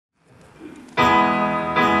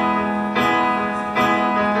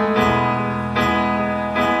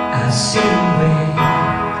silhouette.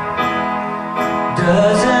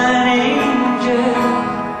 Does an angel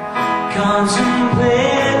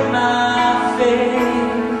contemplate my fate?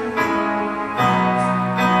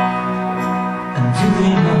 And do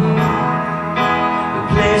they know the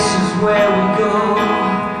places where we go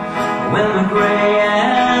when we're gray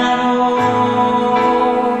and old?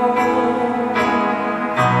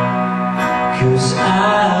 'Cause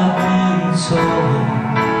I've been told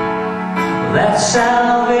that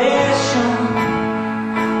salvation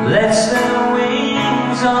lets their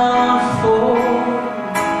wings unfold.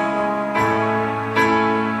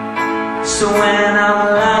 So when I'm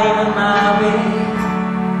lying in my bed,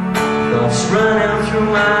 thoughts running through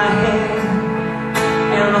my head,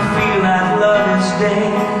 and I feel like love is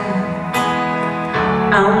dead,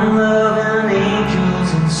 I'm loving angels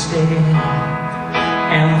instead.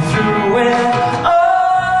 And through it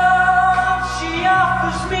all, she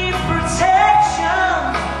offers me protection,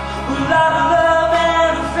 a lot of love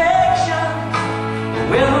and affection,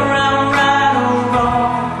 whether I'm right or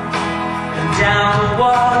wrong, and down the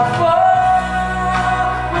waterfall,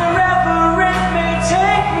 wherever it may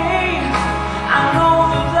take me. I know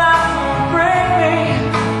that life won't break me,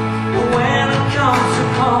 but when it comes to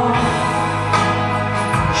call,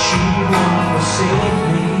 she won't forsake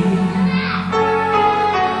me.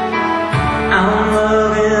 I'm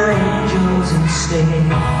loving angels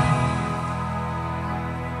instead.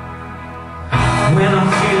 When I'm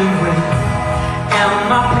feeling great and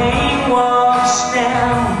my pain walks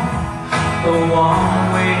down a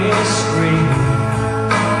one-way street,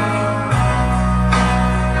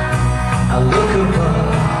 I look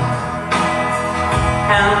above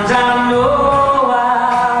and I know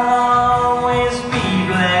I'll always be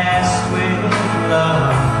blessed with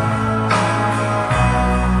love.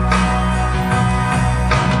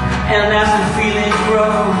 And as the feeling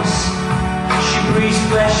grows, she breathes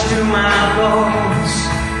flesh to my bones.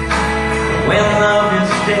 When love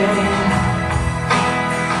is dead,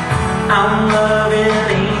 I'm loving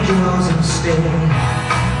angels instead.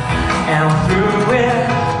 And through it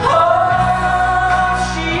all,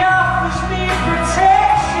 she offers me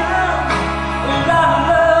protection, a lot of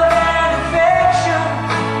love and affection,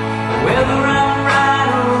 whether I'm right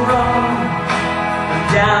or wrong,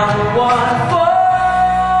 down the waterfall.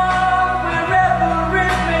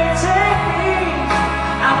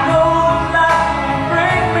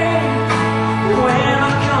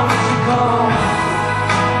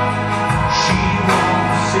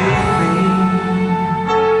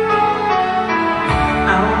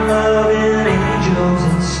 Loving angels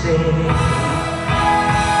instead.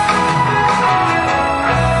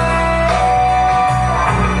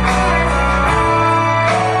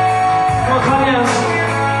 Come on, Claudius.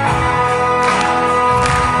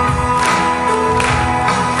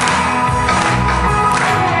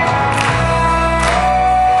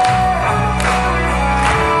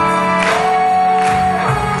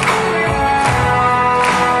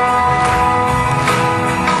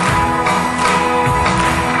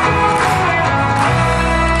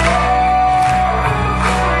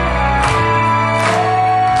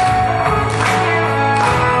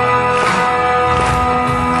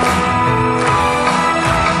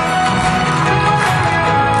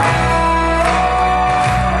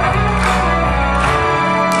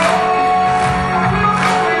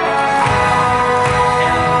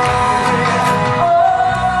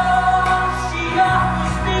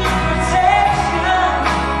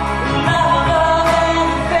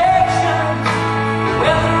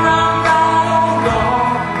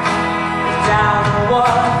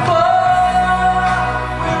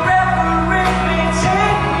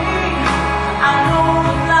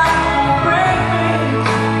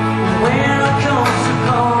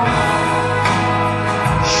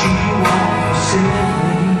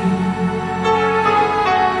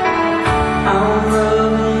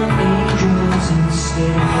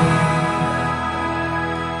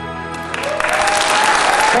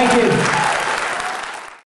 Thank you.